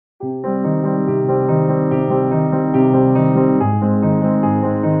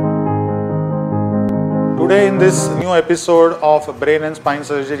Today in this new episode of Brain and Spine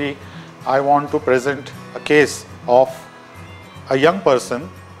Surgery, I want to present a case of a young person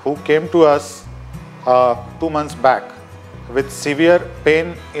who came to us 2 months back with severe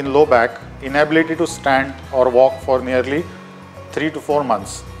pain in low back, inability to stand or walk for nearly 3 to 4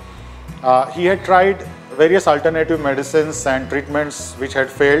 months. He had tried various alternative medicines and treatments which had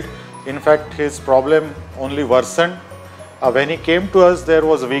failed. In fact, his problem only worsened. When he came to us, there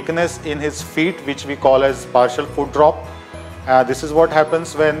was weakness in his feet, which we call as partial foot drop. This is what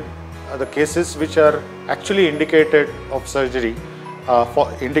happens when the cases which are actually indicated for surgery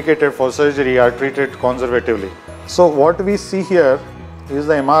are treated conservatively. So what we see here is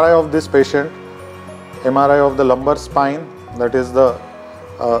the MRI of this patient, MRI of the lumbar spine, that is the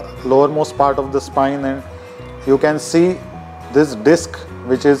lowermost part of the spine, and you can see this disc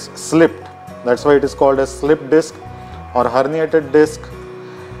which is slipped. That's why it is called as slip disc or herniated disc,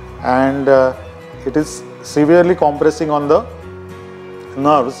 and it is severely compressing on the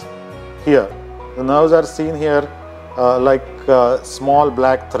nerves here. The nerves are seen here like small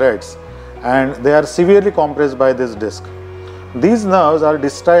black threads, and they are severely compressed by this disc. These nerves are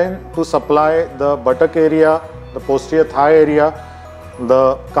destined to supply the buttock area, the posterior thigh area,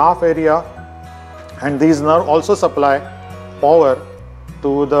 the calf area, and these nerves also supply power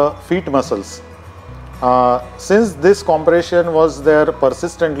to the feet muscles. Since this compression was there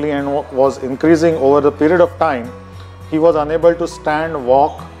persistently and was increasing over the period of time, he was unable to stand,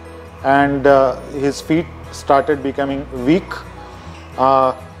 walk, and his feet started becoming weak.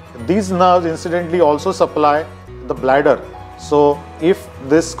 These nerves incidentally also supply the bladder. So if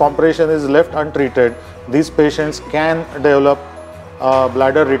this compression is left untreated, these patients can develop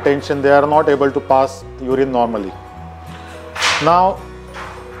bladder retention. They are not able to pass urine normally. Now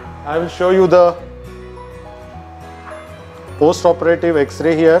I will show you the post-operative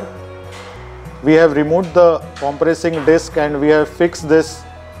X-ray here. We have removed the compressing disc and we have fixed this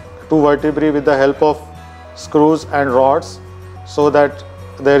two vertebrae with the help of screws and rods, so that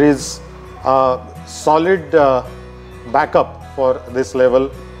there is a solid backup for this level.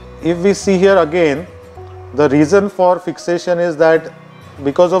 If we see here again, the reason for fixation is that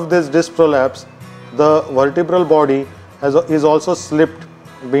because of this disc prolapse, the vertebral body is also slipped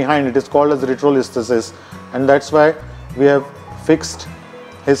behind. It is called as retrolisthesis, and that's why we have fixed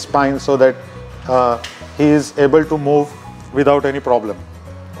his spine so that he is able to move without any problem.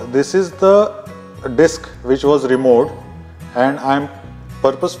 This is the disc which was removed, and I am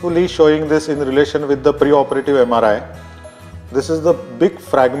purposefully showing this in relation with the pre-operative MRI. This is the big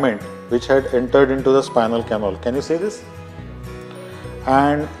fragment which had entered into the spinal canal. Can you see this?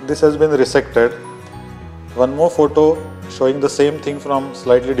 And this has been resected. One more photo showing the same thing from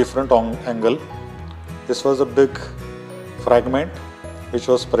slightly different angle. This was a big fragment which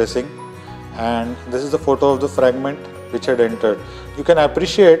was pressing, and this is the photo of the fragment which had entered. You can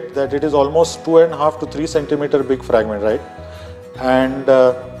appreciate that it is almost 2.5 to 3 centimeter big fragment, right? And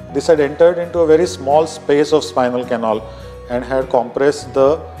this had entered into a very small space of spinal canal and had compressed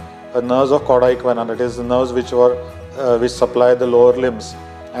the nerves of cauda equina, that is the nerves which supply the lower limbs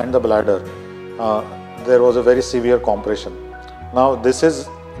and the bladder. There was a very severe compression. Now this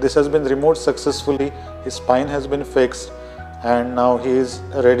has been removed successfully. His spine has been fixed, and now he is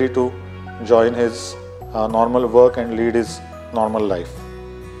ready to join his normal work and lead his normal life.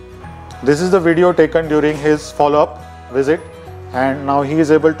 This is the video taken during his follow-up visit, and now he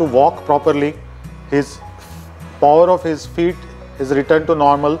is able to walk properly. His power of his feet is returned to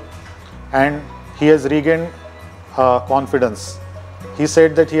normal, and he has regained confidence. He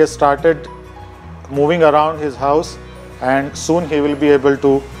said that he has started moving around his house, and soon he will be able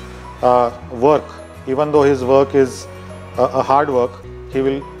to work. Even though his work is a hard work, he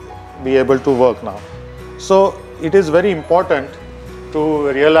will be able to work now. So it is very important to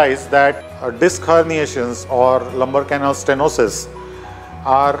realize that disc herniations or lumbar canal stenosis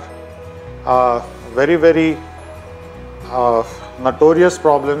are very notorious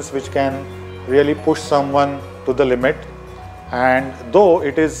problems which can really push someone to the limit. And though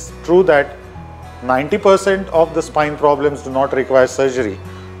it is true that 90% of the spine problems do not require surgery,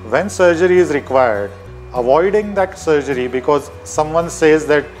 when surgery is required, avoiding that surgery because someone says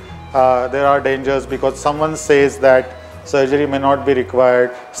that there are dangers, because someone says that surgery may not be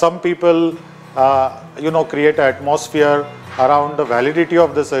required. Some people create an atmosphere around the validity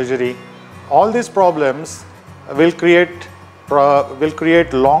of the surgery. All these problems will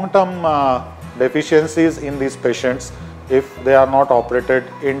create long-term deficiencies in these patients if they are not operated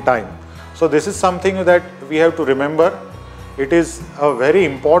in time. So this is something that we have to remember. It is a very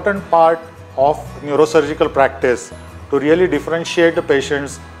important part of neurosurgical practice to really differentiate the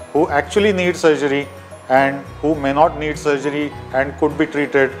patients who actually need surgery and who may not need surgery and could be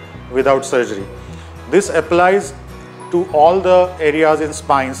treated without surgery. This applies to all the areas in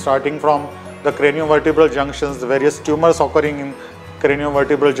spine, starting from the craniovertebral junctions, the various tumors occurring in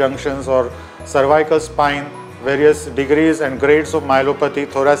craniovertebral junctions or cervical spine, various degrees and grades of myelopathy,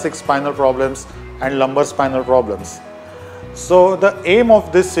 thoracic spinal problems and lumbar spinal problems. So the aim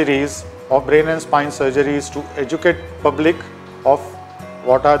of this series of brain and spine surgery is to educate public of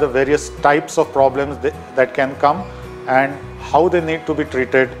what are the various types of problems that can come and how they need to be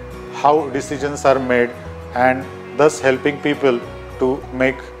treated, how decisions are made, and thus helping people to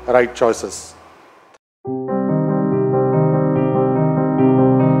make right choices.